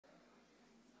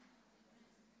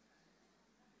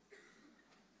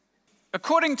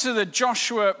According to the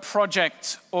Joshua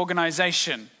Project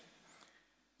organization,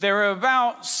 there are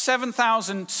about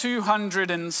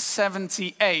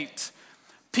 7,278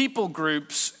 people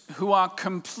groups who are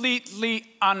completely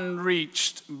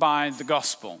unreached by the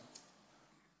gospel.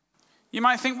 You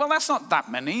might think, well, that's not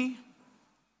that many.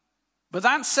 But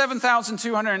that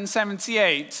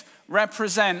 7,278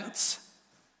 represents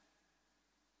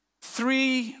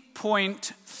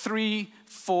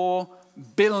 3.34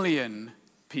 billion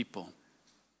people.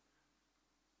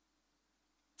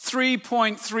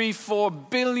 3.34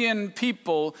 billion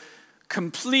people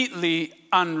completely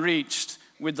unreached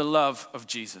with the love of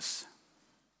Jesus.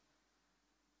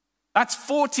 That's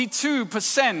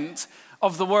 42%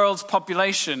 of the world's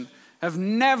population have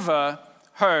never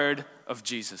heard of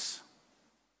Jesus.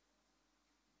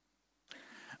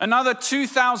 Another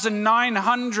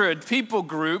 2,900 people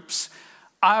groups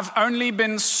have only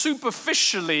been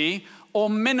superficially or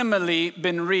minimally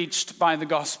been reached by the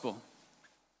gospel.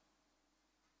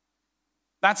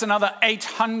 That's another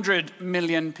 800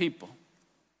 million people.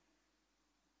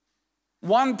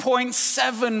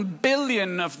 1.7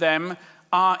 billion of them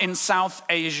are in South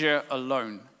Asia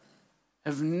alone,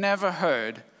 have never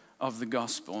heard of the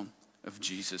gospel of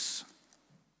Jesus.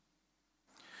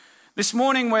 This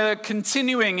morning we're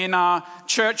continuing in our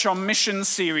Church on Mission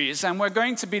series, and we're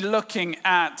going to be looking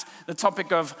at the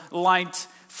topic of light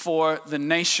for the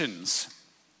nations.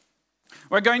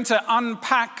 We're going to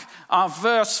unpack our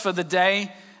verse for the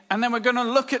day, and then we're going to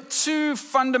look at two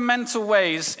fundamental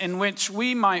ways in which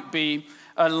we might be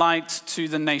a light to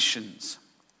the nations.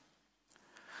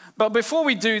 But before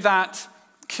we do that,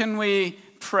 can we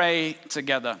pray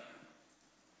together?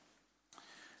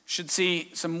 Should see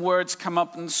some words come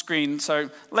up on the screen, so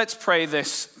let's pray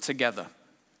this together.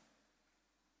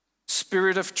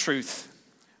 Spirit of truth,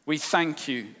 we thank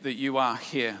you that you are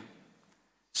here.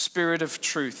 Spirit of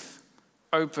truth,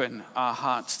 open our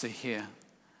hearts to hear.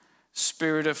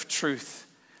 Spirit of truth,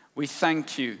 we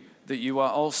thank you that you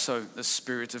are also the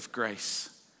Spirit of grace.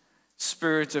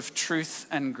 Spirit of truth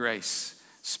and grace,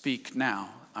 speak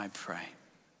now, I pray.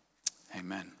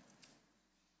 Amen.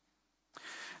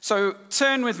 So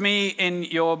turn with me in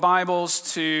your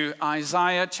Bibles to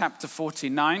Isaiah chapter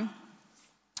 49.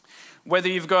 Whether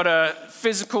you've got a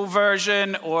physical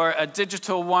version or a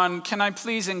digital one, can I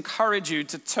please encourage you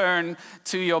to turn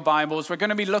to your Bibles? We're going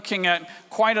to be looking at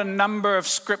quite a number of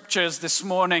scriptures this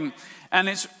morning. And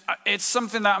it's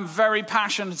something that I'm very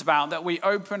passionate about, that we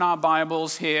open our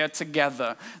Bibles here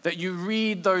together, that you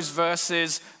read those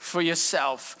verses for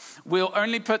yourself. We'll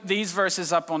only put these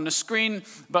verses up on the screen,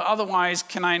 but otherwise,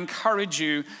 can I encourage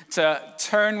you to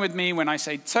turn with me when I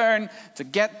say turn,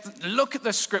 to look at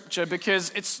the scripture,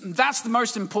 because that's the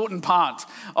most important part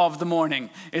of the morning,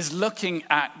 is looking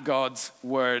at God's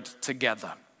word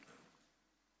together.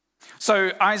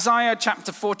 So Isaiah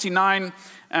chapter 49,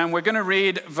 and we're going to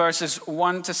read verses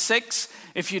 1 to 6.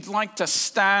 If you'd like to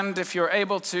stand, if you're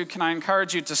able to, can I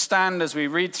encourage you to stand as we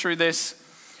read through this?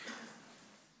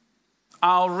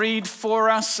 I'll read for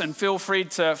us, and feel free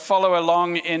to follow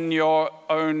along in your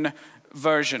own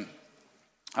version.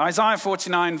 Isaiah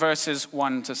 49, verses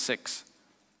 1 to 6.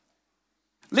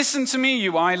 Listen to me,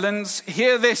 you islands.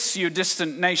 Hear this, you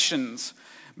distant nations.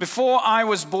 Before I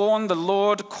was born, the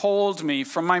Lord called me.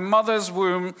 From my mother's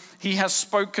womb, he has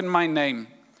spoken my name.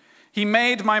 He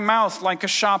made my mouth like a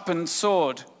sharpened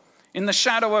sword. In the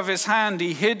shadow of his hand,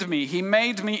 he hid me. He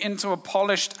made me into a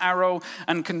polished arrow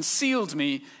and concealed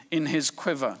me in his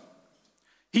quiver.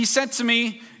 He said to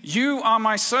me, you are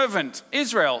my servant,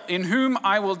 Israel, in whom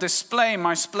I will display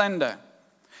my splendor.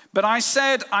 But I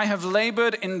said, I have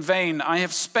labored in vain. I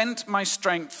have spent my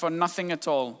strength for nothing at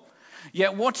all.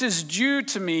 Yet what is due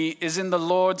to me is in the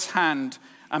Lord's hand,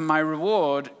 and my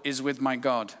reward is with my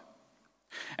God.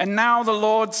 And now the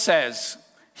Lord says,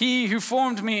 he who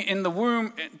formed me in the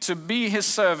womb to be his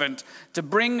servant, to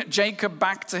bring Jacob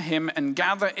back to him and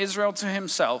gather Israel to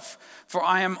himself, for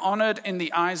I am honored in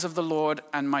the eyes of the Lord,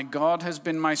 and my God has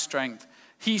been my strength.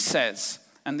 He says,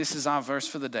 and this is our verse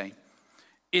for the day,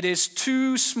 it is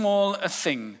too small a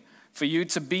thing for you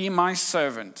to be my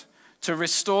servant, to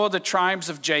restore the tribes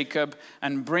of Jacob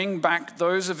and bring back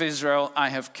those of Israel I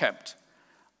have kept.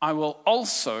 I will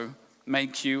also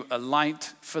make you a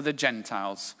light for the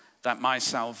Gentiles, that my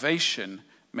salvation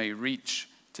may reach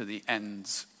to the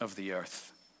ends of the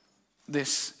earth.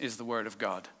 This is the word of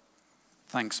God.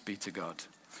 Thanks be to God.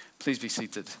 Please be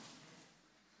seated.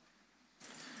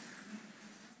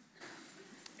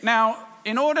 Now,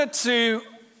 in order to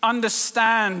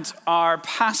understand our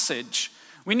passage,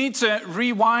 we need to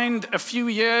rewind a few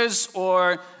years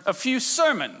or a few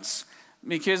sermons.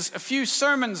 because a few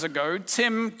sermons ago,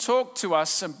 Tim talked to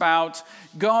us about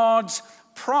God's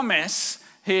promise,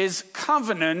 his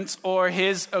covenant or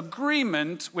his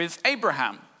agreement with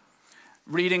Abraham.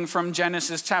 Reading from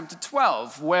Genesis chapter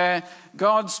 12, where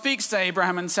God speaks to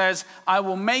Abraham and says, I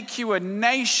will make you a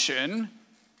nation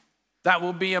that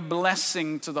will be a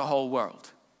blessing to the whole world.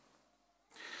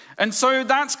 And so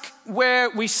that's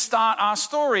where we start our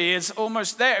story, is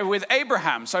almost there with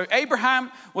Abraham. So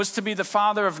Abraham was to be the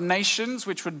father of nations,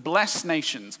 which would bless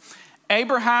nations.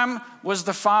 Abraham was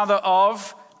the father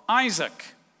of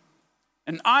Isaac.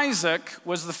 And Isaac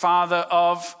was the father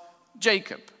of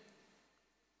Jacob.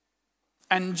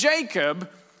 And Jacob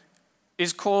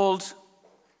is called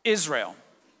Israel.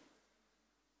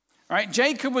 Right?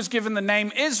 Jacob was given the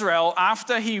name Israel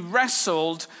after he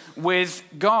wrestled with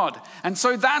God. And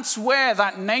so that's where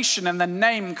that nation and the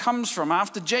name comes from,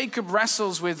 after Jacob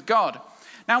wrestles with God.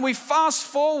 Now we fast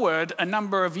forward a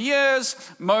number of years.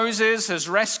 Moses has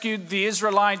rescued the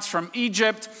Israelites from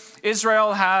Egypt.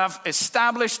 Israel have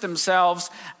established themselves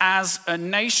as a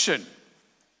nation.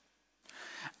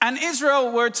 And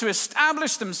Israel were to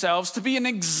establish themselves to be an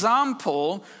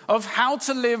example of how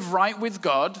to live right with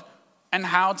God and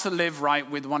how to live right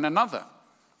with one another.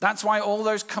 That's why all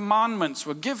those commandments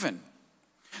were given.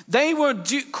 They were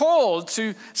called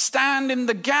to stand in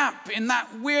the gap, in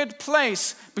that weird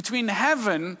place between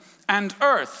heaven and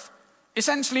earth,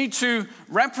 essentially to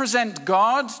represent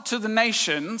God to the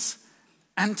nations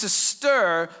and to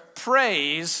stir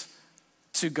praise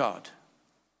to God.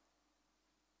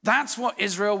 That's what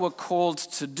Israel were called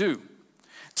to do.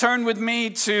 Turn with me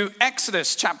to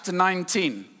Exodus chapter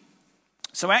 19.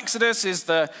 So Exodus is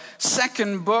the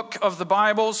second book of the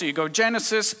Bible. So you go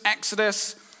Genesis,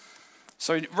 Exodus.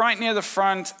 So right near the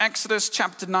front, Exodus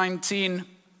chapter 19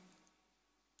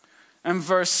 and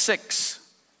verse 6.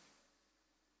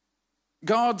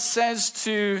 God says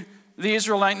to the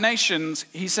Israelite nations,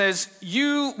 he says,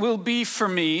 you will be for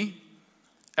me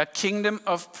a kingdom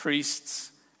of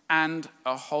priests and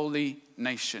a holy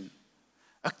nation.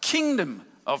 A kingdom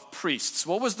of priests.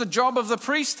 What was the job of the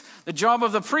priest? The job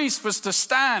of the priest was to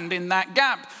stand in that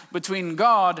gap between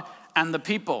God and the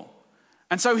people.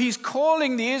 And so he's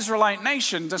calling the Israelite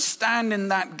nation to stand in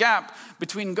that gap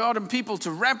between God and people, to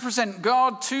represent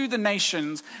God to the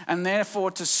nations, and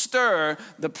therefore to stir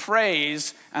the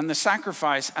praise and the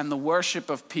sacrifice and the worship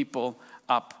of people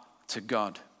up to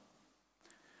God.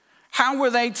 How were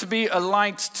they to be a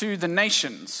light to the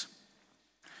nations?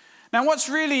 Now, what's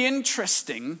really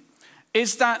interesting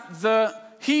is that the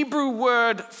Hebrew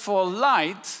word for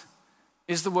light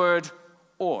is the word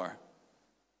or.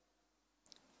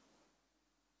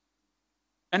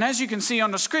 And as you can see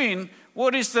on the screen,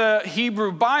 what is the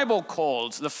Hebrew Bible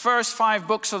called? The first 5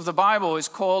 books of the Bible is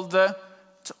called the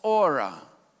Torah.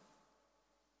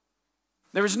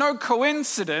 There is no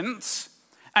coincidence,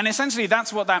 and essentially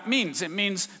that's what that means. It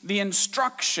means the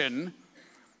instruction.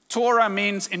 Torah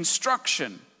means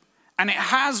instruction, and it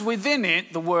has within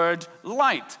it the word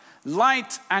light.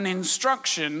 Light and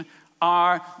instruction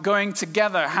are going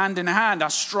together, hand in hand, are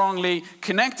strongly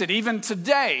connected. Even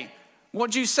today,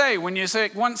 what do you say when you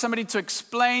want somebody to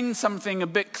explain something a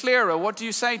bit clearer? What do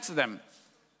you say to them?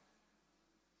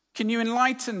 Can you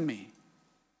enlighten me?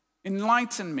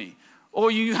 Enlighten me. Or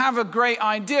you have a great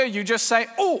idea, you just say,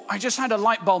 oh, I just had a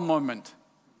light bulb moment.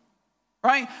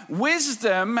 Right?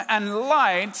 Wisdom and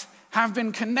light have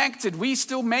been connected. We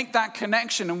still make that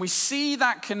connection, and we see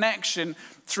that connection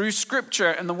through Scripture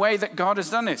and the way that God has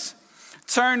done this.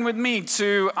 Turn with me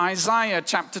to Isaiah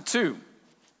chapter 2.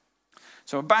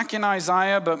 So we're back in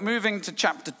Isaiah, but moving to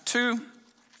chapter 2.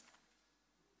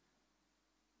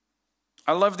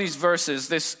 I love these verses.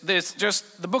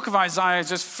 The book of Isaiah is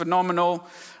just phenomenal.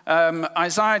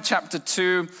 Isaiah chapter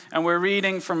 2, and we're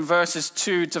reading from verses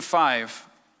 2 to 5.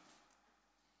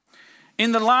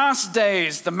 In the last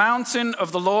days, the mountain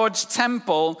of the Lord's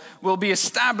temple will be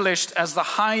established as the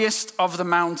highest of the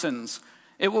mountains.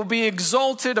 It will be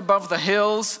exalted above the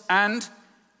hills, and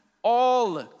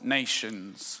all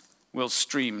nations will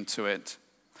stream to it.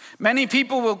 Many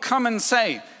people will come and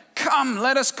say, come,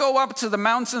 let us go up to the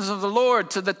mountains of the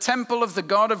Lord, to the temple of the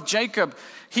God of Jacob.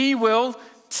 He will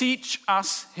teach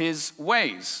us his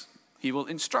ways. He will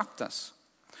instruct us,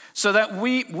 so that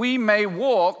we may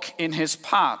walk in his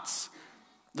paths.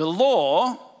 The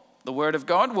law, the word of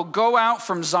God, will go out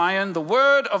from Zion, the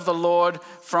word of the Lord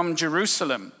from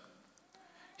Jerusalem.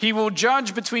 He will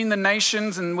judge between the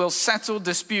nations and will settle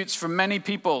disputes from many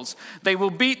peoples. They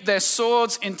will beat their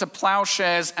swords into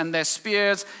plowshares and their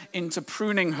spears into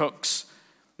pruning hooks.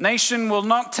 Nation will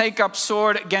not take up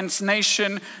sword against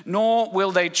nation, nor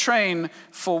will they train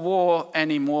for war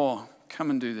anymore. Come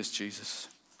and do this, Jesus.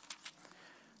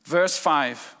 Verse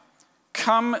 5.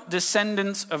 Come,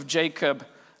 descendants of Jacob,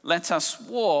 let us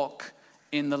walk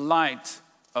in the light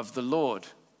of the Lord.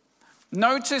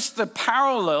 Notice the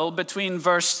parallel between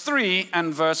verse 3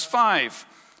 and verse 5.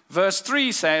 Verse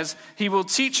 3 says, he will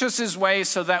teach us his way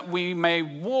so that we may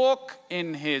walk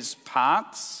in his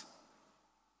paths.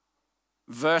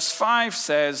 Verse 5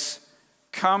 says,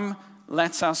 come,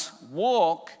 let us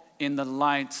walk in the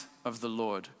light of the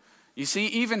Lord. You see,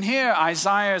 even here,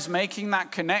 Isaiah is making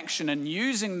that connection and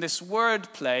using this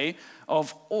word play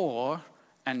of or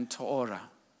and Torah,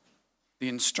 the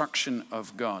instruction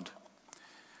of God.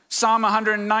 Psalm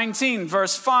 119,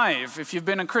 verse 5. If you've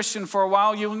been a Christian for a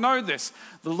while, you'll know this.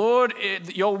 The Lord,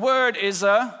 your word is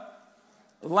a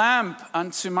lamp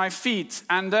unto my feet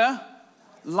and a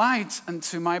light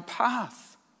unto my path.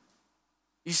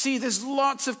 You see, there's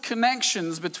lots of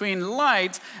connections between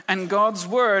light and God's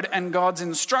word and God's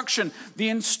instruction. The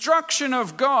instruction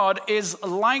of God is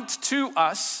light to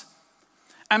us.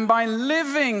 And by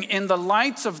living in the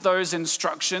light of those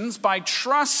instructions, by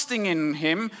trusting in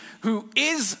him who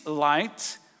is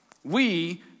light,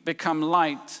 we become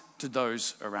light to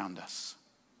those around us.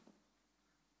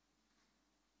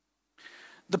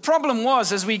 The problem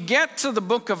was, as we get to the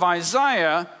book of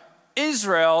Isaiah,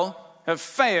 Israel have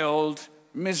failed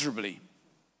miserably.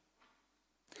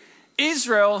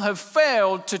 Israel have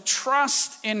failed to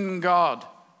trust in God.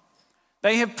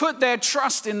 They have put their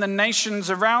trust in the nations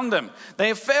around them. They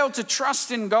have failed to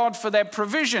trust in God for their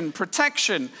provision,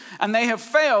 protection, and they have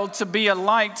failed to be a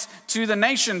light to the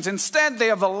nations. Instead, they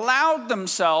have allowed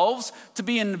themselves to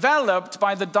be enveloped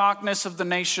by the darkness of the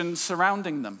nations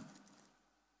surrounding them.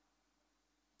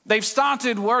 They've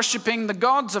started worshiping the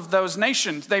gods of those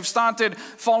nations. They've started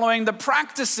following the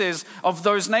practices of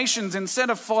those nations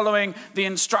instead of following the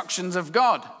instructions of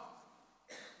God.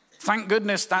 Thank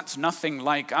goodness that's nothing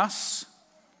like us.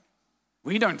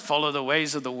 We don't follow the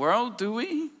ways of the world, do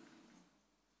we?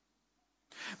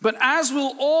 But as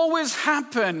will always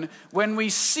happen when we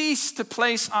cease to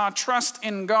place our trust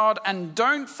in God and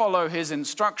don't follow his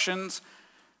instructions,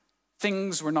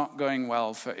 things were not going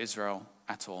well for Israel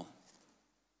at all.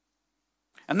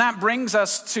 And that brings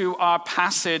us to our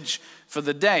passage for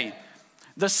the day.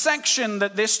 The section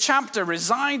that this chapter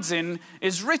resides in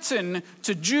is written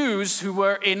to Jews who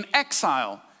were in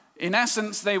exile. In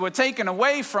essence, they were taken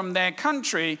away from their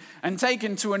country and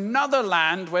taken to another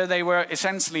land where they were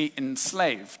essentially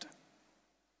enslaved.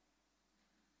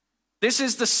 This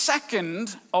is the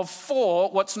second of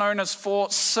what's known as four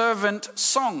servant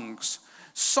songs.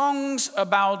 Songs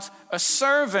about a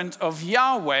servant of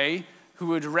Yahweh who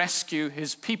would rescue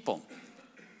his people.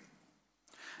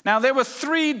 Now, there were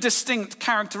three distinct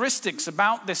characteristics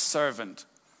about this servant.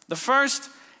 The first,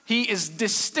 he is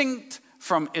distinct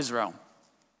from Israel.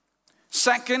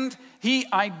 Second, he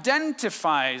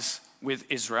identifies with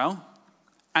Israel.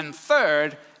 And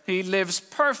third, he lives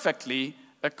perfectly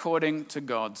according to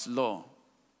God's law.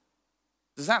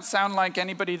 Does that sound like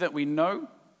anybody that we know?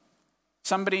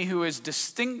 Somebody who is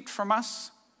distinct from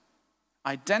us,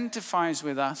 identifies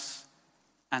with us,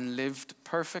 and lived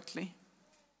perfectly?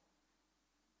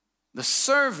 The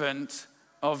servant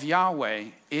of Yahweh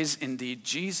is indeed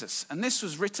Jesus. And this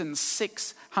was written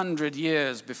 600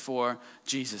 years before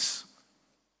Jesus.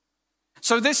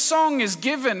 So this song is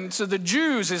given to the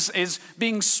Jews, is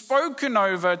being spoken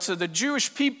over to the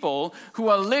Jewish people who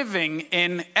are living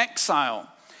in exile.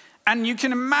 And you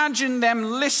can imagine them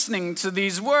listening to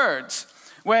these words,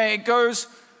 where it goes,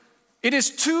 it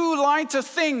is too light a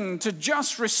thing to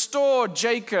just restore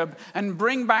Jacob and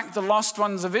bring back the lost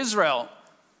ones of Israel.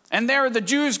 And there are the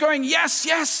Jews going, yes,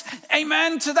 yes,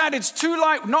 amen to that. It's too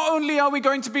light. Not only are we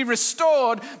going to be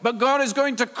restored, but God is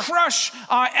going to crush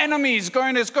our enemies. Is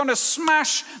going to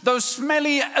smash those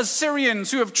smelly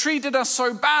Assyrians who have treated us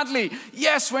so badly.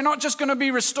 Yes, we're not just going to be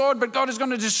restored, but God is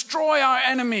going to destroy our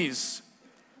enemies.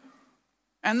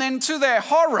 And then to their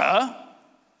horror,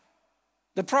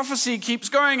 the prophecy keeps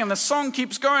going and the song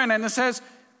keeps going, and it says,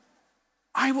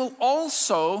 I will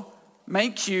also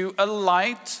make you a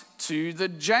light to the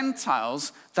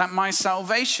Gentiles, that my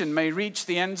salvation may reach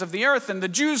the ends of the earth. And the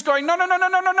Jews going,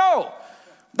 no.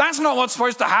 That's not what's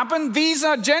supposed to happen. These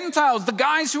are Gentiles. The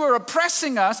guys who are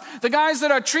oppressing us, the guys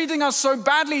that are treating us so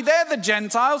badly, they're the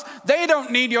Gentiles. They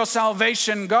don't need your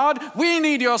salvation, God. We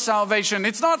need your salvation.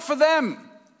 It's not for them.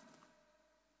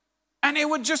 And it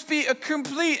would just be a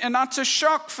complete and utter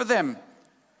shock for them.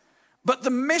 But the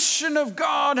mission of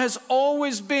God has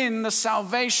always been the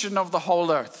salvation of the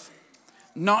whole earth,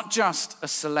 not just a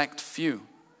select few.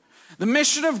 The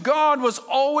mission of God was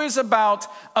always about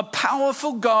a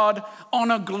powerful God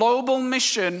on a global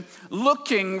mission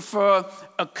looking for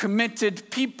a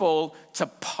committed people to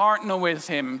partner with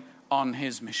him on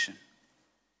his mission.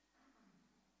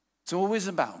 It's always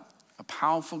about a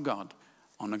powerful God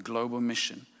on a global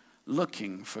mission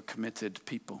looking for committed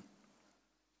people.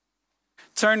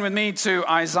 Turn with me to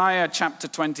Isaiah chapter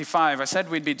 25. I said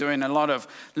we'd be doing a lot of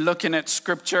looking at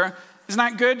scripture. Isn't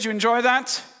that good? Do you enjoy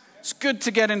that? It's good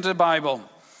to get into the Bible.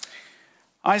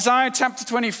 Isaiah chapter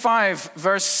 25,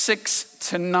 verse 6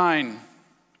 to 9.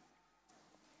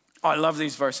 Oh, I love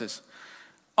these verses.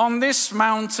 On this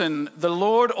mountain, the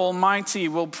Lord Almighty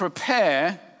will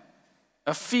prepare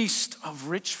a feast of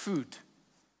rich food.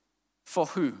 For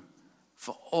who?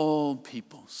 For all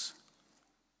peoples.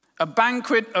 A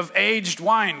banquet of aged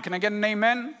wine. Can I get an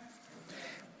amen?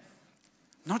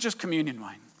 Not just communion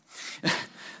wine.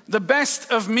 The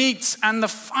best of meats and the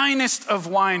finest of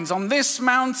wines. On this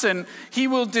mountain, he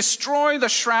will destroy the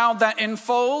shroud that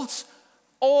enfolds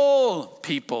all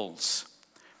peoples,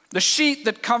 the sheet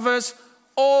that covers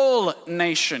all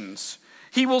nations.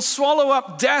 He will swallow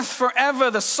up death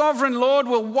forever. The sovereign Lord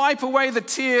will wipe away the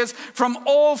tears from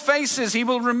all faces. He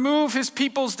will remove his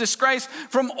people's disgrace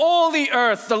from all the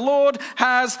earth. The Lord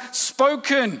has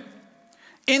spoken.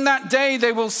 In that day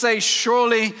they will say,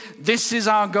 surely this is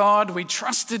our God. We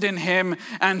trusted in him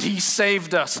and he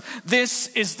saved us. This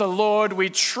is the Lord. We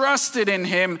trusted in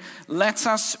him. Let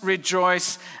us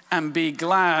rejoice and be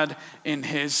glad in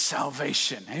his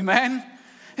salvation. Amen.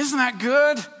 Isn't that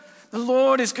good? The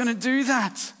Lord is going to do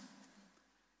that.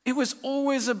 It was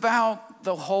always about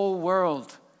the whole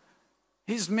world.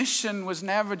 His mission was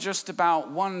never just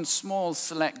about one small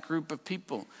select group of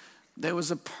people. There was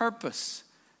a purpose.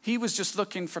 He was just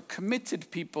looking for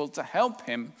committed people to help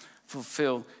him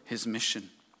fulfill his mission.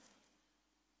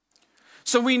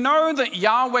 So we know that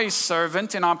Yahweh's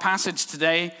servant in our passage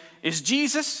today is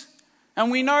Jesus.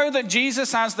 And we know that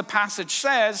Jesus, as the passage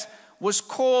says, was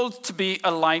called to be a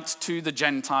light to the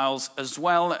Gentiles as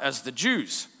well as the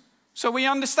Jews. So we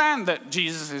understand that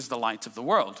Jesus is the light of the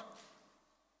world.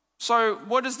 So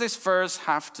what does this verse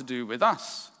have to do with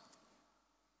us?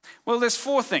 Well, there's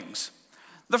four things.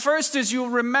 The first is you'll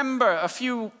remember a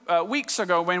few weeks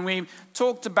ago when we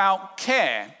talked about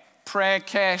care, prayer,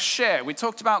 care, share. We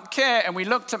talked about care and we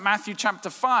looked at Matthew chapter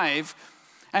 5.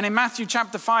 And in Matthew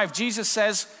chapter 5, Jesus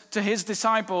says to his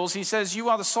disciples, he says, you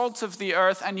are the salt of the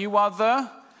earth and you are the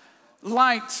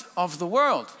light of the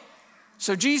world.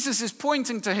 So Jesus is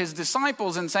pointing to his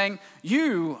disciples and saying,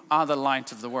 you are the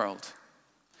light of the world.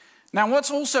 Now,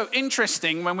 what's also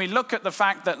interesting when we look at the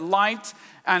fact that light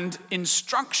and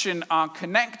instruction are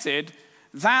connected,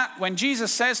 that when Jesus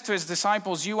says to his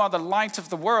disciples, you are the light of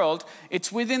the world,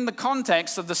 it's within the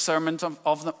context of the Sermon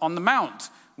on the Mount,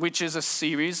 which is a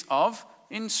series of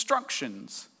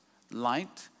instructions,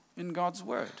 light in God's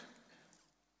word.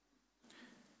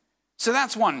 So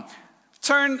that's one.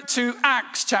 Turn to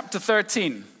Acts chapter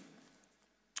 13.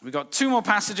 We've got two more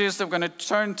passages that we're going to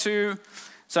turn to.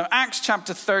 So Acts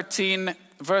chapter 13,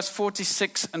 verse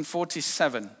 46 and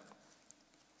 47.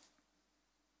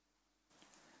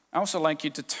 I also like you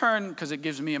to turn because it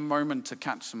gives me a moment to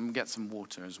get some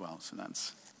water as well. So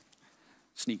that's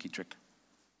a sneaky trick.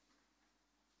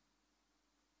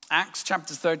 Acts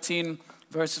chapter 13,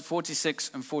 verses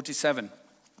 46 and 47.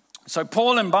 So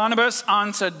Paul and Barnabas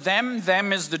answered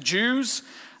them is the Jews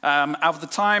of the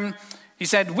time. He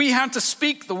said, we had to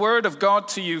speak the word of God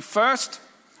to you first,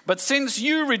 but since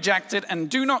you rejected and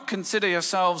do not consider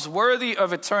yourselves worthy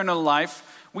of eternal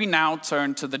life, we now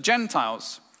turn to the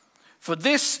Gentiles. For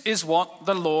this is what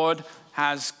the Lord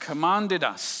has commanded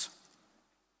us.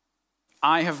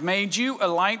 I have made you a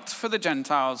light for the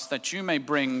Gentiles, that you may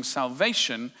bring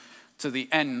salvation to the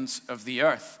ends of the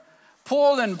earth.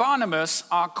 Paul and Barnabas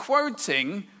are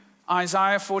quoting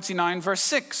Isaiah 49, verse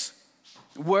 6,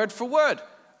 word for word.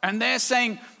 And they're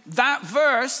saying that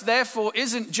verse, therefore,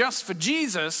 isn't just for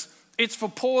Jesus, it's for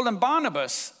Paul and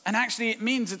Barnabas. And actually, it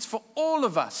means it's for all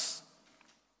of us.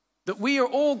 That we are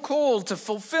all called to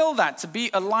fulfill that, to be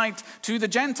a light to the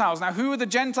Gentiles. Now, who are the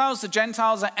Gentiles? The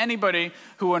Gentiles are anybody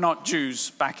who are not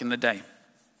Jews back in the day.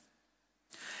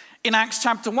 In Acts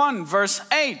chapter 1, verse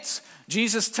 8,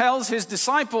 Jesus tells his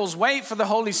disciples, wait for the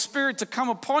Holy Spirit to come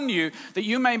upon you, that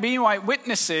you may be my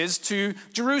witnesses to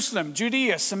Jerusalem,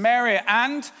 Judea, Samaria,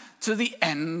 and to the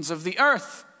ends of the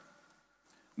earth.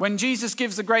 When Jesus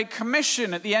gives the Great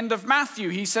Commission at the end of Matthew,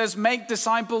 he says, make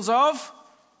disciples of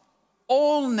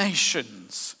all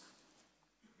nations.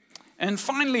 And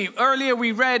finally, earlier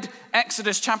we read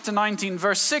Exodus chapter 19,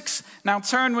 verse 6. Now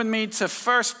turn with me to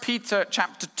 1 Peter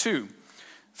chapter 2.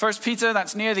 1 Peter,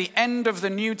 that's near the end of the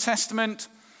New Testament.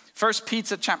 1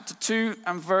 Peter chapter 2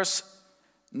 and verse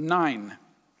 9.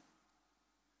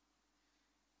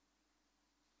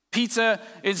 Peter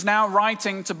is now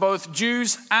writing to both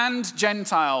Jews and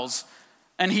Gentiles.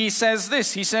 And he says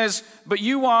this, he says, "But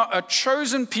you are a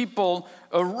chosen people,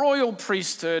 a royal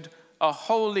priesthood, a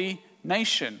holy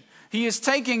nation." He is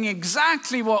taking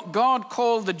exactly what God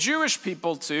called the Jewish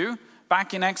people to,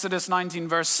 back in Exodus 19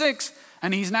 verse 6,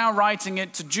 and he's now writing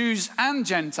it to Jews and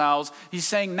Gentiles. He's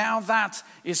saying now that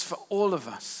is for all of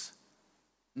us,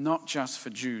 not just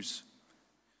for Jews.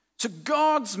 So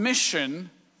God's mission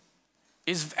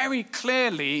is very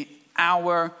clearly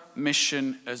our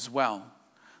mission as well.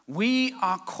 We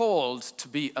are called to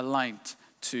be a light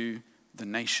to the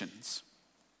nations.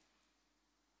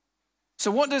 So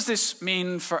what does this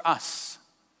mean for us?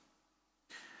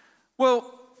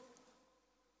 Well,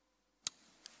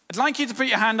 I'd like you to put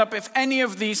your hand up if any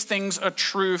of these things are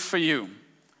true for you.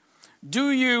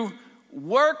 Do you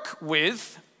work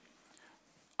with,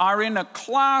 are in a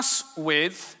class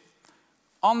with,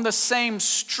 on the same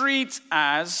street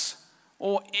as,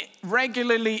 or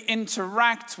regularly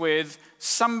interact with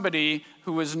somebody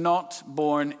who was not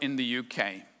born in the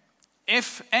UK?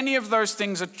 If any of those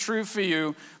things are true for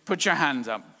you, put your hands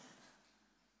up.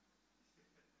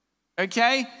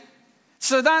 Okay?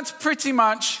 So that's pretty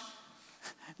much,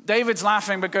 David's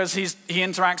laughing because he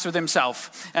interacts with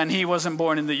himself and he wasn't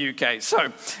born in the UK.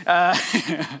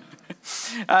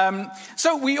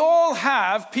 So we all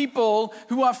have people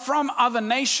who are from other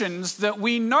nations that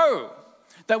we know,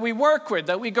 that we work with,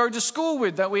 that we go to school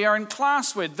with, that we are in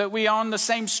class with, that we are on the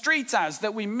same street as,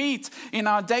 that we meet in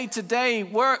our day-to-day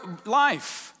work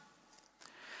life.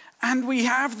 And we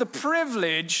have the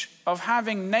privilege of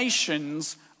having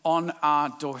nations on our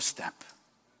doorstep.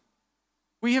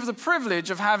 We have the privilege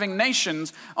of having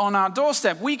nations on our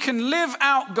doorstep. We can live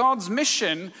out God's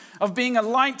mission of being a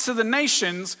light to the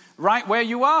nations right where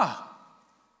you are.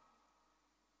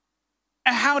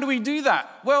 And how do we do that?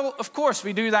 Well, of course,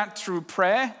 we do that through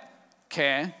prayer,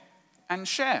 care, and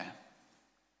share.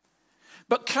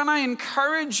 But can I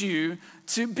encourage you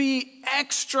to be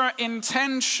extra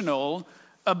intentional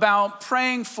about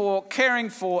praying for, caring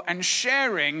for, and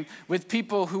sharing with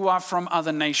people who are from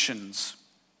other nations?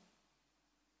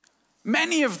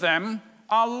 Many of them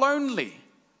are lonely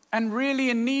and really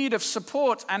in need of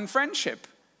support and friendship.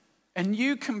 And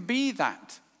you can be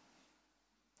that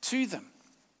to them.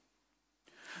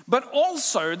 But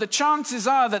also, the chances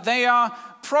are that they are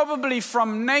probably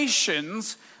from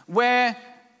nations where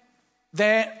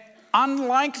they're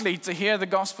unlikely to hear the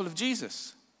gospel of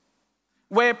Jesus,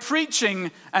 where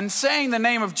preaching and saying the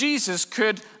name of Jesus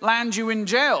could land you in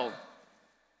jail,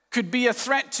 could be a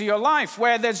threat to your life,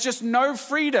 where there's just no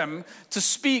freedom to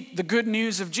speak the good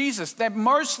news of Jesus. They're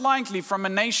most likely from a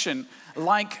nation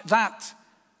like that.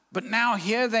 But now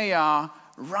here they are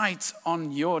right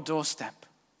on your doorstep.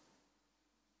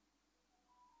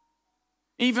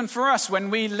 Even for us, when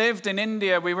we lived in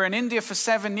India, we were in India for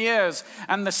 7 years,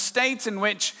 and the state in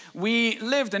which we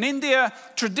lived, and India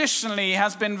traditionally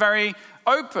has been very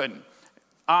open.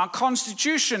 Our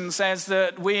constitution says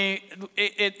that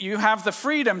you have the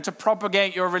freedom to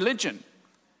propagate your religion.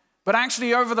 But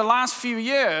actually, over the last few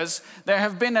years, there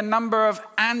have been a number of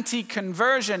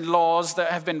anti-conversion laws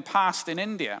that have been passed in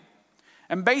India.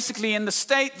 And basically, in the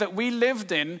state that we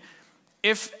lived in,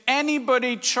 if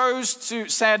anybody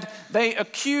said they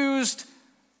accused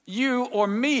you or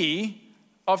me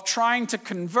of trying to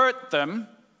convert them,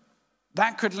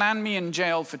 that could land me in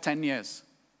jail for 10 years.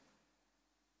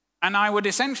 And I would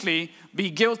essentially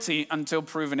be guilty until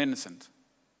proven innocent.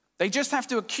 They just have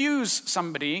to accuse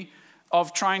somebody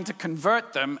of trying to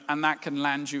convert them, and that can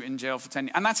land you in jail for 10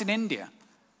 years. And that's in India,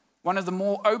 one of the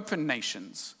more open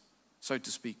nations, so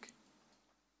to speak.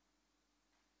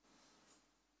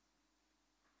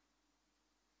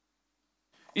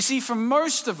 You see, for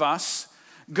most of us,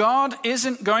 God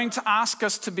isn't going to ask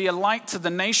us to be a light to the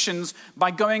nations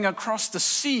by going across the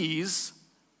seas,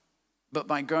 but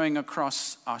by going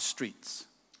across our streets.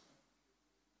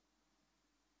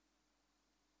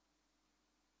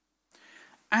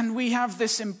 And we have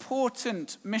this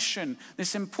important mission,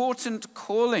 this important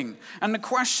calling. And the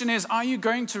question is, are you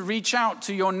going to reach out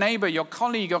to your neighbor, your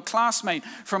colleague, your classmate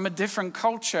from a different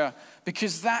culture?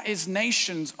 Because that is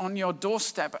nations on your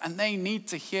doorstep, and they need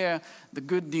to hear the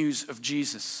good news of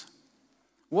Jesus.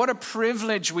 What a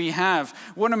privilege we have.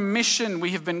 What a mission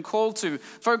we have been called to.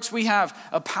 Folks, we have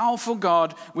a powerful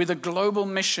God with a global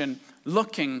mission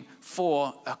looking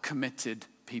for a committed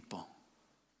people.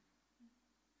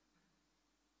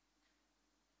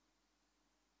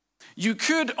 You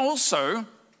could also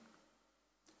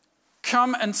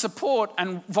come and support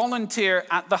and volunteer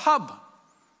at the hub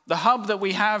that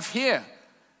we have here.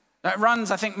 That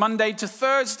runs, I think, Monday to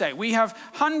Thursday. We have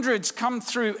hundreds come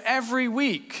through every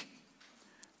week,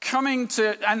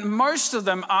 and most of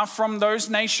them are from those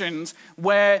nations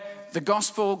where the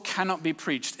gospel cannot be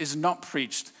preached, is not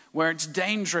preached, where it's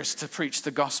dangerous to preach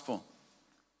the gospel.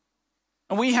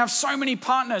 And we have so many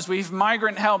partners. We have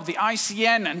Migrant Help, the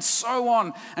ICN, and so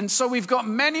on. And so we've got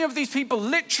many of these people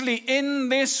literally in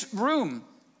this room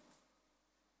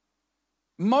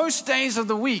most days of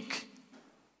the week.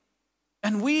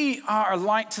 And we are a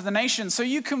light to the nation. So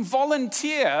you can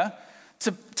volunteer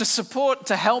to support,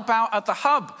 to help out at the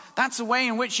hub. That's a way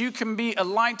in which you can be a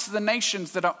light to the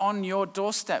nations that are on your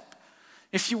doorstep.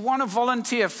 If you want to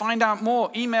volunteer, find out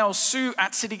more, email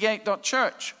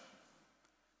sue@citygate.church.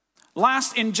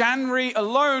 In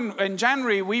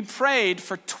January, we prayed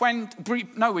for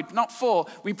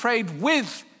we prayed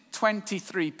with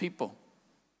 23 people.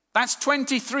 That's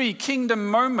 23 kingdom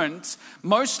moments,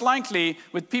 most likely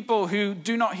with people who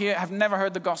have never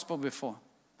heard the gospel before,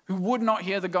 who would not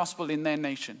hear the gospel in their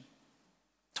nation.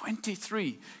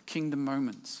 23 kingdom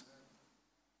moments.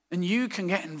 And you can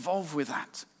get involved with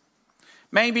that.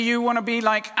 Maybe you want to be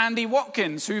like Andy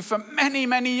Watkins, who for many,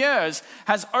 many years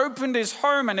has opened his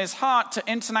home and his heart to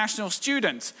international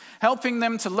students, helping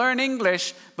them to learn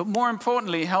English, but more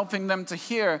importantly, helping them to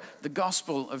hear the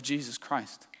gospel of Jesus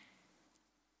Christ.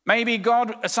 Maybe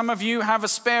some of you have a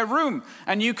spare room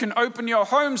and you can open your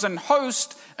homes and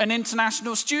host an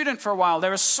international student for a while.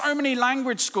 There are so many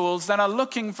language schools that are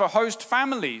looking for host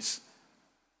families.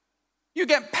 You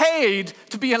get paid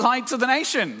to be a light to the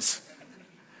nations.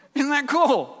 Isn't that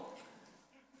cool?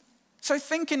 So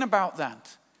thinking about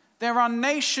that, there are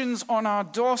nations on our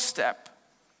doorstep.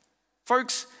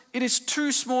 Folks, it is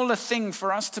too small a thing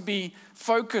for us to be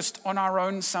focused on our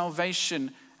own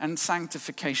salvation and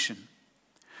sanctification.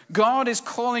 God is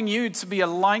calling you to be a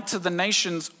light to the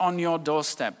nations on your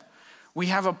doorstep. We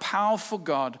have a powerful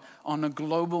God on a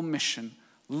global mission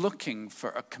looking for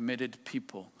a committed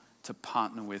people to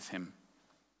partner with him.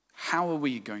 How are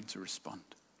we going to respond?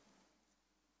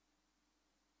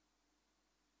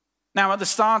 Now, at the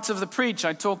start of the preach,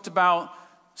 I talked about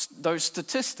those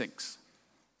statistics.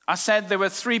 I said there were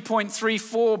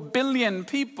 3.34 billion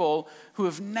people who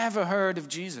have never heard of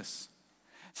Jesus.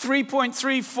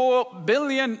 3.34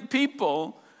 billion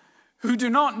people who do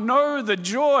not know the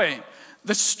joy,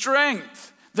 the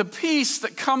strength, the peace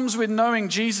that comes with knowing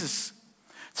Jesus.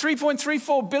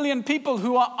 3.34 billion people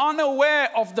who are unaware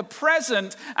of the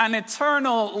present and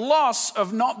eternal loss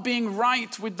of not being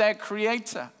right with their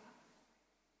Creator.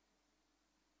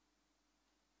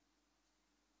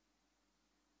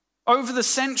 Over the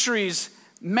centuries,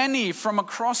 many from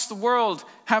across the world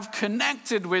have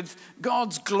connected with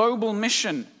God's global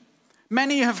mission.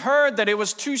 Many have heard that it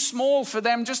was too small for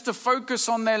them just to focus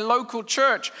on their local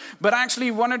church, but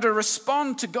actually wanted to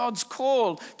respond to God's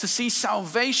call to see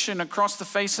salvation across the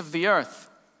face of the earth.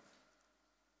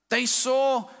 They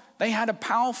saw they had a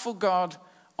powerful God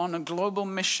on a global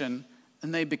mission,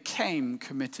 and they became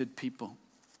committed people.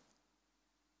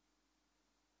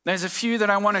 There's a few that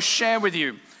I want to share with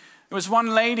you. There was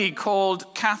one lady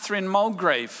called Catherine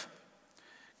Mulgrave.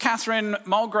 Catherine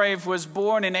Mulgrave was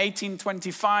born in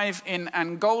 1825 in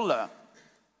Angola.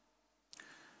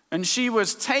 And she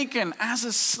was taken as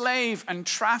a slave and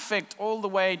trafficked all the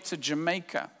way to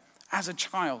Jamaica as a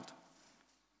child.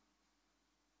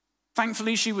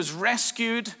 Thankfully, she was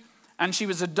rescued and she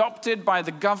was adopted by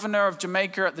the governor of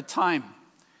Jamaica at the time.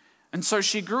 And so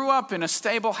she grew up in a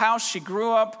stable house. She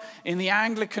grew up in the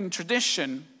Anglican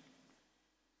tradition.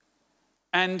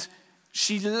 And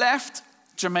she left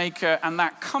Jamaica and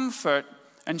that comfort,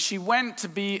 and she went to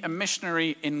be a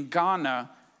missionary in Ghana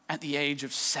at the age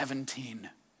of 17.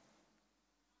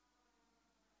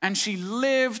 And she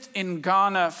lived in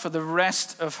Ghana for the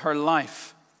rest of her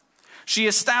life. She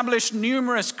established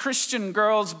numerous Christian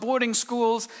girls' boarding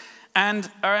schools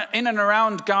and in and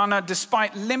around Ghana,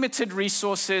 despite limited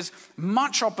resources,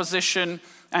 much opposition,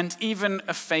 and even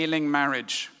a failing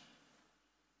marriage.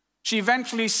 She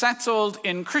eventually settled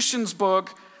in Christiansburg,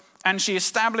 and she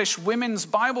established women's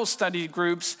Bible study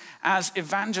groups as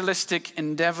evangelistic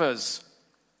endeavors.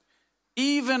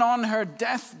 Even on her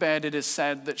deathbed, it is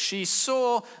said that she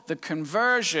saw the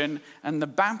conversion and the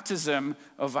baptism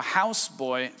of a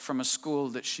houseboy from a school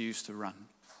that she used to run.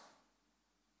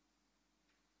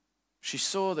 She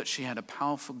saw that she had a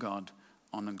powerful God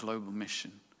on a global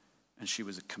mission, and she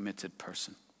was a committed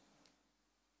person.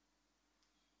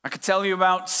 I could tell you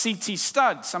about C.T.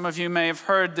 Studd. Some of you may have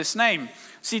heard this name.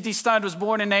 C.T. Studd was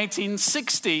born in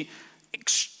 1860,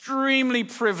 extremely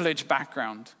privileged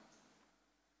background.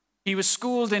 He was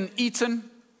schooled in Eton.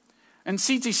 And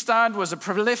C.T. Studd was a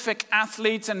prolific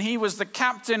athlete, and he was the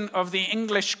captain of the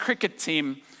English cricket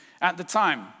team at the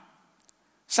time.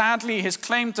 Sadly, his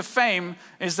claim to fame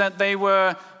is that they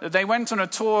went on a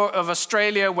tour of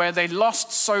Australia where they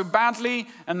lost so badly,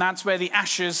 and that's where the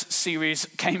Ashes series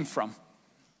came from.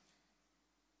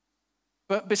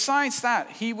 But besides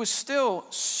that, he was still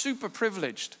super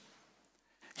privileged.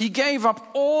 He gave up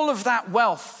all of that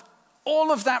wealth,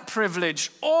 all of that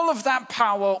privilege, all of that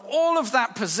power, all of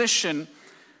that position,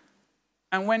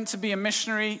 and went to be a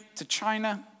missionary to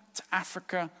China, to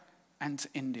Africa, and to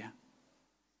India.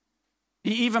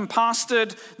 He even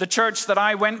pastored the church that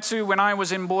I went to when I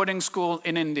was in boarding school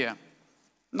in India.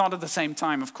 Not at the same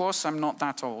time, of course, I'm not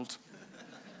that old.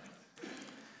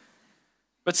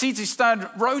 But C.T. Studd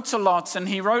wrote a lot, and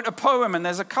he wrote a poem, and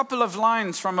there's a couple of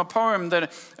lines from a poem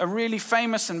that are really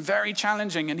famous and very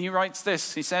challenging, and he writes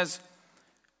this. He says,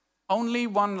 "Only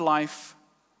one life,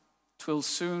 'twill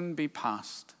soon be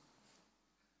past.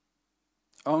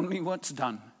 Only what's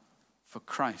done for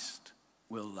Christ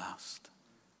will last."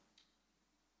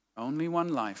 Only one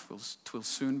life, 'twill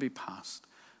soon be past.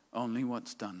 Only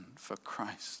what's done for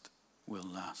Christ will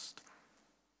last.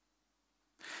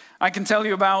 I can tell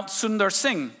you about Sundar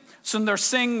Singh. Sundar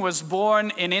Singh was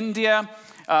born in India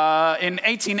in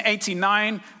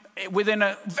 1889 within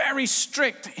a very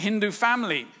strict Hindu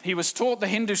family. He was taught the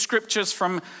Hindu scriptures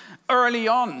from early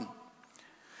on.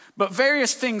 But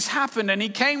various things happened, and he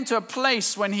came to a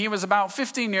place when he was about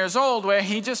 15 years old where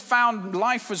he just found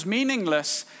life was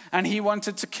meaningless and he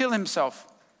wanted to kill himself.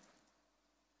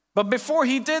 But before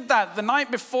he did that, the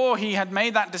night before he had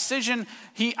made that decision,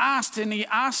 he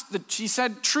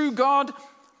said, "True God,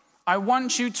 I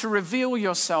want you to reveal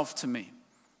yourself to me."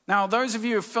 Now, those of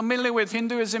you who are familiar with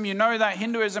Hinduism, you know that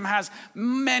Hinduism has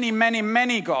many, many,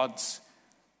 many gods.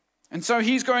 And so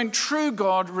he's going, "True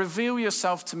God, reveal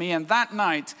yourself to me." And that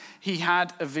night, he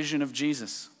had a vision of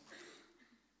Jesus.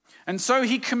 And so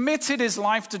he committed his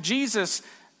life to Jesus,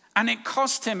 and it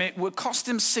would cost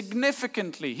him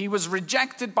significantly. He was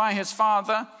rejected by his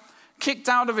father, kicked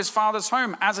out of his father's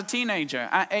home as a teenager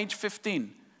at age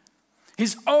 15.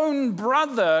 His own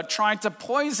brother tried to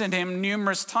poison him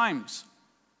numerous times.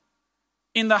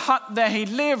 In the hut that he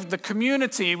lived, the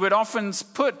community would often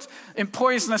put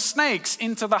poisonous snakes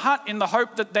into the hut in the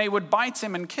hope that they would bite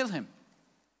him and kill him.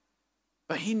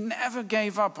 But he never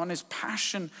gave up on his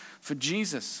passion for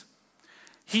Jesus.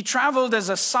 He traveled as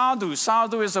a sadhu.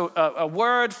 Sadhu is a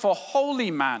word for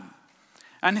holy man.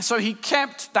 And so he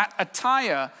kept that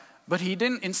attire, but he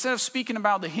didn't, instead of speaking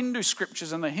about the Hindu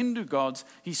scriptures and the Hindu gods,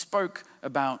 he spoke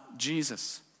about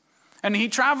Jesus. And he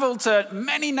traveled to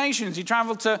many nations. He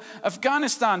traveled to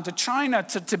Afghanistan, to China,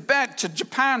 to Tibet, to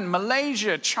Japan,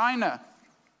 Malaysia, China,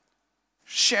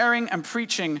 sharing and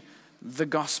preaching the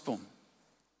gospel.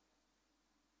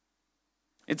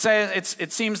 It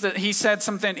seems that he said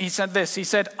something, he said this, he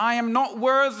said, "I am not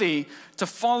worthy to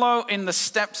follow in the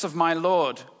steps of my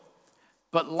Lord,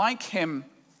 but like him,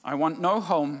 I want no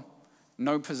home,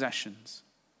 no possessions.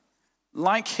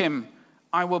 Like him,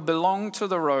 I will belong to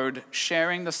the road,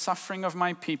 sharing the suffering of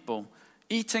my people,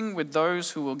 eating with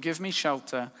those who will give me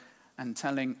shelter, and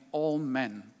telling all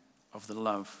men of the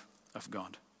love of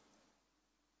God."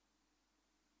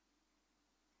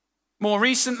 More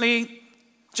recently,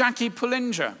 Jackie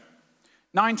Pullinger,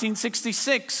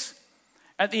 1966.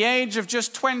 At the age of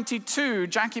just 22,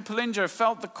 Jackie Pullinger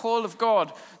felt the call of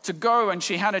God to go, and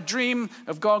she had a dream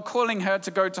of God calling her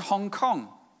to go to Hong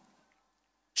Kong.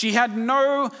 She had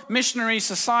no missionary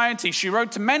society. She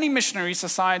wrote to many missionary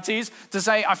societies to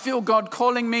say, "I feel God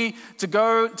calling me to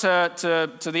go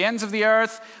to the ends of the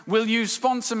earth. Will you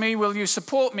sponsor me? Will you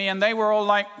support me?" And they were all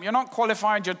like, "You're not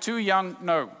qualified. You're too young.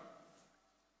 No."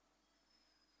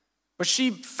 But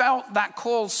she felt that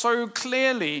call so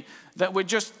clearly that with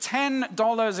just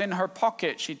 $10 in her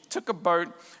pocket, she took a boat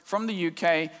from the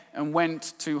UK and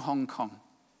went to Hong Kong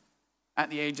at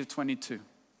the age of 22.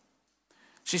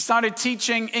 She started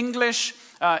teaching English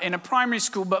in a primary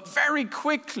school, but very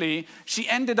quickly she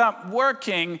ended up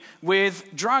working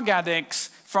with drug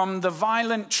addicts from the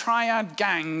violent triad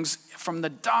gangs from the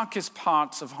darkest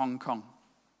parts of Hong Kong.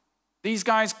 These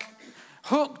guys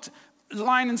hooked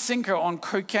line and sinker on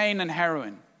cocaine and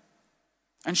heroin.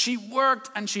 And she worked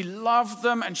and she loved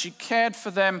them and she cared for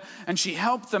them and she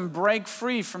helped them break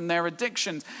free from their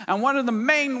addictions. And one of the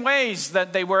main ways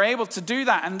that they were able to do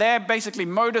that, and their basically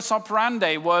modus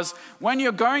operandi, was when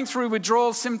you're going through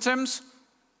withdrawal symptoms,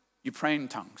 you pray in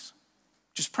tongues.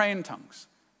 Just pray in tongues.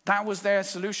 That was their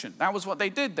solution. That was what they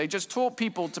did. They just taught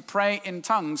people to pray in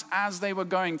tongues as they were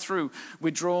going through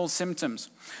withdrawal symptoms.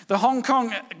 The Hong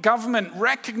Kong government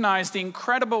recognized the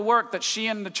incredible work that she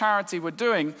and the charity were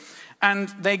doing, and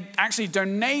they actually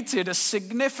donated a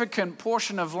significant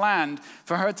portion of land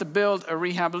for her to build a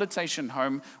rehabilitation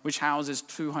home which houses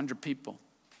 200 people.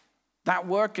 That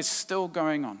work is still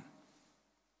going on.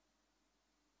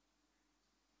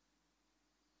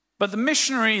 But the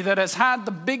missionary that has had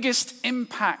the biggest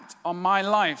impact on my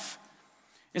life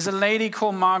is a lady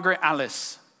called Margaret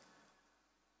Alice.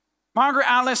 Margaret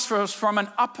Alice was from an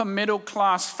upper middle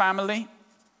class family.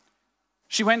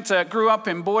 She grew up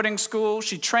in boarding school.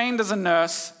 She trained as a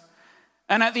nurse.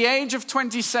 And at the age of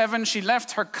 27, she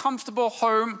left her comfortable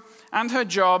home and her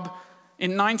job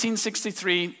in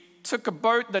 1963, took a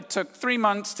boat that took 3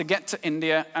 months to get to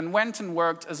India, and went and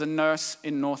worked as a nurse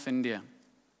in North India.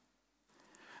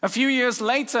 A few years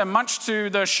later, much to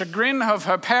the chagrin of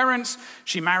her parents,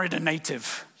 she married a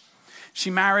native. She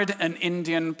married an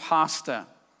Indian pastor,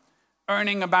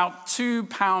 earning about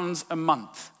 £2 a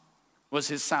month was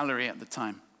his salary at the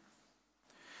time.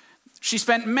 She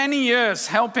spent many years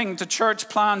helping to church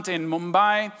plant in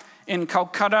Mumbai, in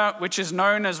Calcutta, which is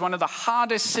known as one of the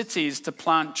hardest cities to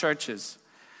plant churches.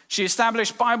 She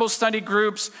established Bible study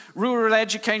groups, rural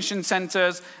education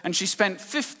centers, and she spent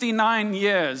 59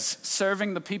 years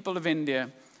serving the people of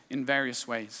India in various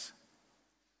ways.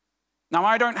 Now,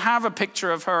 I don't have a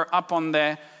picture of her up on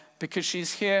there because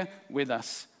she's here with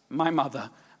us, my mother,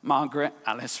 Margaret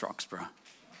Alice Roxburgh.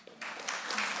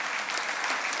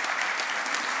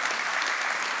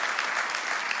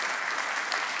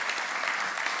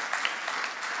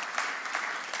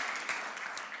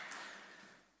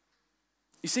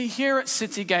 You see, here at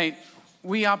Citygate,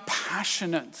 we are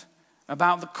passionate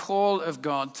about the call of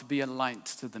God to be a light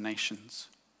to the nations.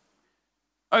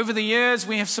 Over the years,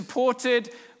 we have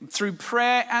supported, through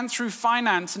prayer and through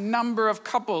finance, a number of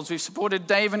couples. We've supported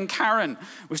Dave and Karen.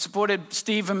 We've supported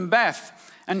Steve and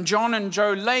Beth. And John and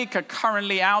Joe Lake are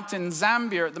currently out in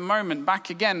Zambia at the moment, back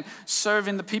again,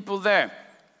 serving the people there.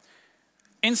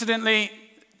 Incidentally,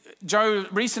 Joe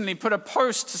recently put a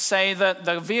post to say that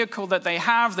the vehicle that they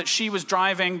have, that she was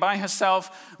driving by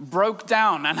herself, broke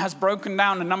down and has broken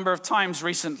down a number of times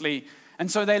recently.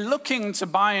 And so they're looking to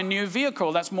buy a new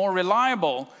vehicle that's more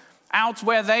reliable. Out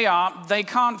where they are, they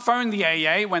can't phone the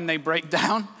AA when they break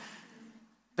down.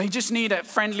 They just need a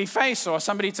friendly face or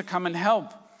somebody to come and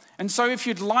help. And so if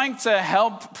you'd like to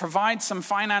help provide some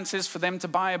finances for them to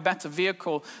buy a better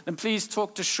vehicle, then please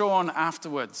talk to Sean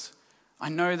afterwards. I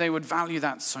know they would value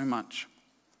that so much.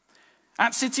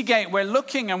 At Citygate, we're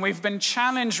looking, and we've been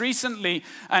challenged recently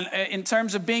in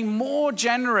terms of being more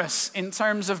generous, in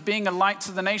terms of being a light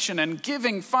to the nation and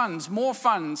giving funds, more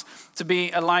funds to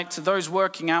be a light to those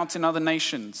working out in other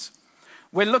nations.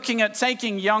 We're looking at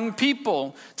taking young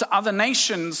people to other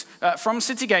nations from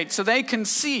Citygate so they can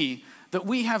see that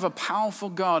we have a powerful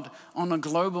God on a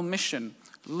global mission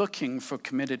looking for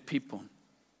committed people.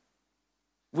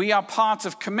 We are part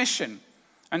of Commission.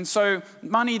 And so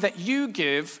money that you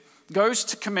give goes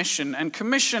to Commission, and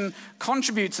Commission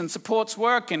contributes and supports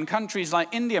work in countries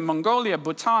like India, Mongolia,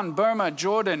 Bhutan, Burma,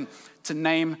 Jordan, to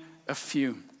name a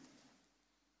few.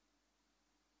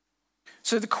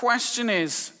 So the question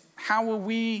is, how are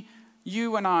we,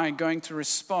 you and I, going to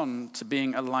respond to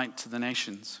being a light to the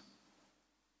nations?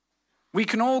 We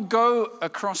can all go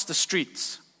across the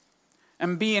streets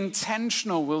and be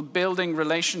intentional with building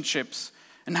relationships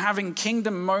and having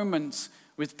kingdom moments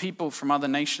with people from other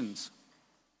nations.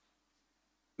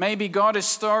 Maybe God is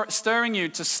stirring you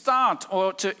to start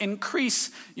or to increase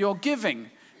your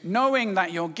giving, knowing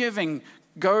that your giving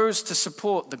goes to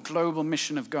support the global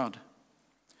mission of God.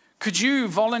 Could you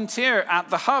volunteer at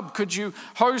the hub? Could you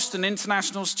host an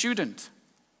international student?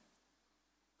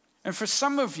 And for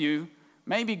some of you,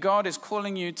 maybe God is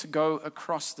calling you to go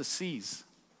across the seas,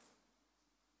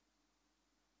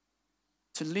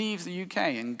 to leave the UK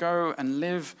and go and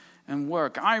live and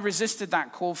work. I resisted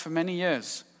that call for many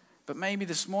years. But maybe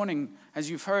this morning, as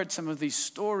you've heard some of these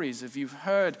stories, if you've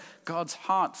heard God's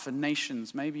heart for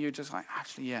nations, maybe you're just like,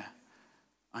 actually, yeah,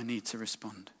 I need to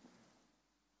respond.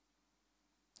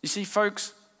 You see,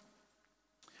 folks,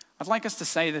 I'd like us to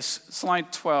say this.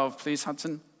 Slide 12, please,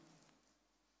 Hudson.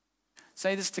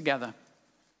 Say this together.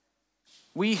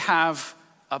 We have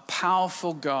a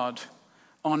powerful God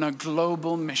on a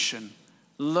global mission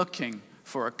looking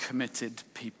for a committed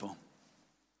people.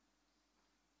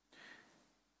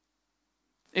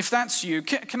 If that's you,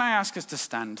 can I ask us to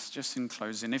stand, just in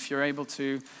closing? If you're able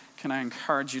to, can I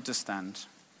encourage you to stand?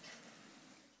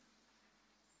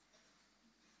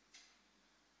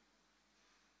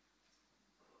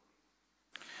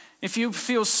 if you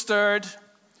feel stirred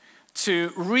to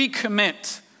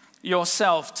recommit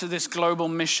yourself to this global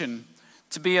mission,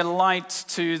 to be a light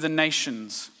to the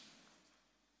nations,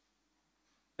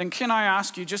 then can I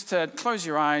ask you just to close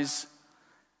your eyes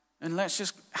and let's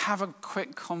just have a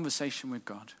quick conversation with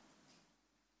God.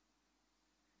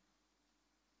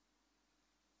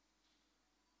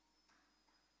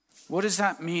 What does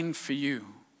that mean for you?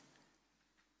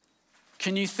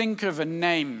 Can you think of a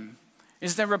name?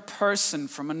 Is there a person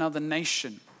from another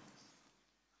nation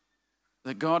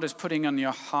that God is putting on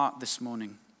your heart this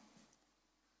morning?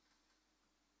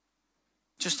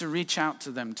 Just to reach out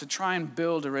to them, to try and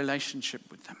build a relationship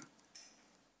with them.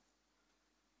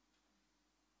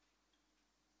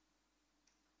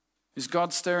 Is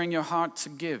God stirring your heart to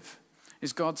give?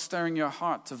 Is God stirring your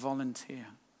heart to volunteer?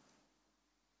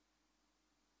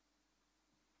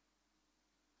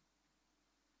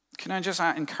 Can I just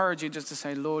encourage you just to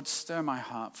say, Lord, stir my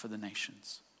heart for the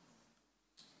nations.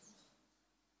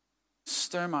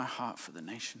 Stir my heart for the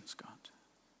nations, God.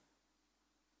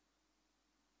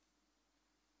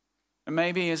 And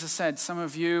maybe, as I said, some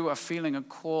of you are feeling a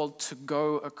call to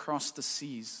go across the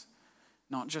seas.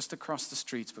 Not just across the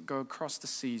streets, but go across the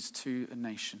seas to a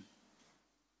nation.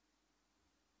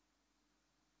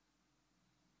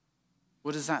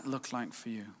 What does that look like for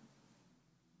you?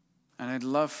 And I'd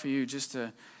love for you just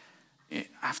to,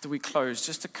 after we close,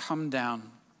 just to come down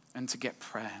and to get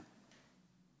prayer.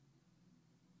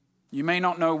 You may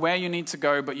not know where you need to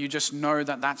go, but you just know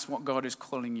that that's what God is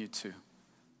calling you to.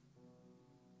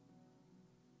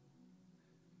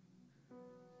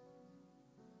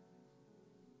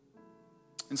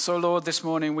 And so, Lord, this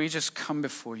morning we just come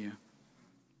before you.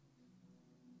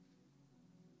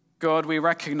 God, we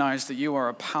recognize that you are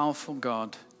a powerful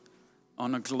God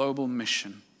on a global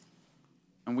mission.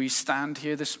 And we stand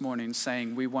here this morning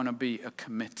saying we want to be a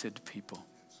committed people.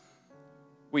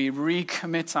 We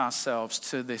recommit ourselves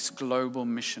to this global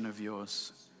mission of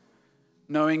yours,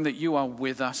 knowing that you are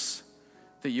with us,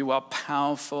 that you are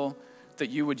powerful, that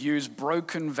you would use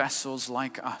broken vessels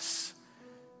like us,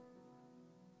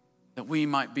 that we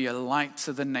might be a light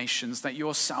to the nations, that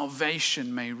your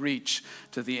salvation may reach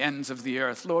to the ends of the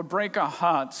earth. Lord, break our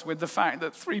hearts with the fact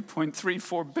that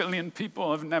 3.34 billion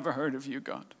people have never heard of you,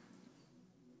 God.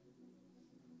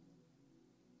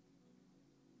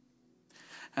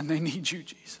 And they need you,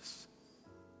 Jesus.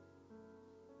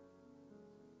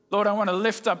 Lord, I want to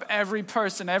lift up every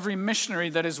person, every missionary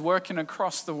that is working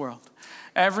across the world,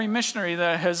 every missionary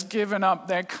that has given up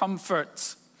their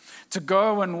comforts to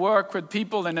go and work with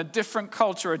people in a different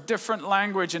culture, a different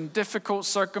language, in difficult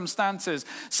circumstances,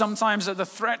 sometimes at the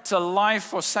threat to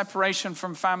life or separation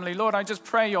from family. Lord, I just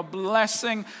pray your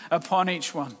blessing upon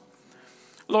each one.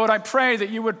 Lord, I pray that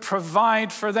you would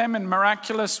provide for them in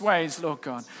miraculous ways, Lord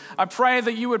God. I pray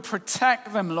that you would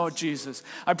protect them, Lord Jesus.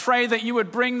 I pray that you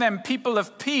would bring them people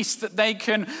of peace that they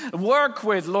can work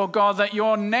with, Lord God, that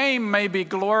your name may be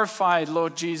glorified,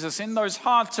 Lord Jesus, in those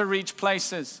hard-to-reach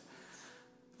places.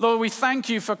 Lord, we thank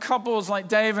you for couples like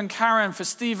Dave and Karen, for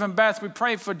Steve and Beth. We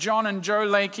pray for John and Joe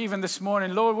Lake even this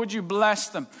morning. Lord, would you bless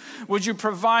them? Would you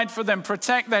provide for them?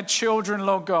 Protect their children,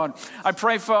 Lord God. I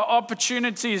pray for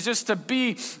opportunities just to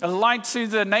be a light to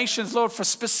the nations, Lord, for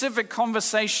specific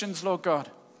conversations, Lord God.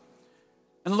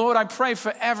 And Lord, I pray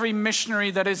for every missionary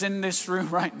that is in this room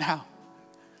right now.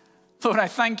 Lord, I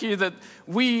thank you that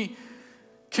we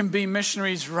can be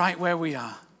missionaries right where we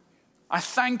are. I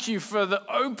thank you for the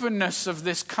openness of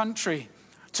this country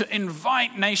to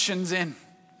invite nations in,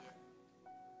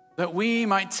 that we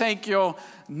might take your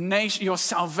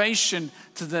salvation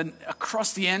to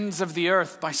across the ends of the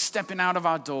earth by stepping out of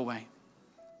our doorway,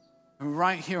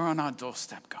 right here on our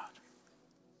doorstep, God.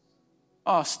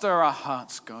 Oh, stir our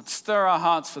hearts, God. Stir our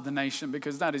hearts for the nation,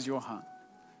 because that is your heart.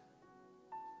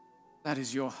 That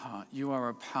is your heart. You are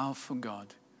a powerful God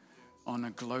on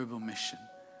a global mission.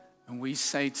 And we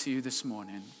say to you this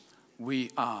morning, we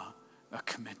are a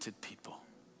committed people.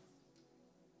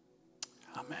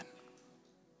 Amen.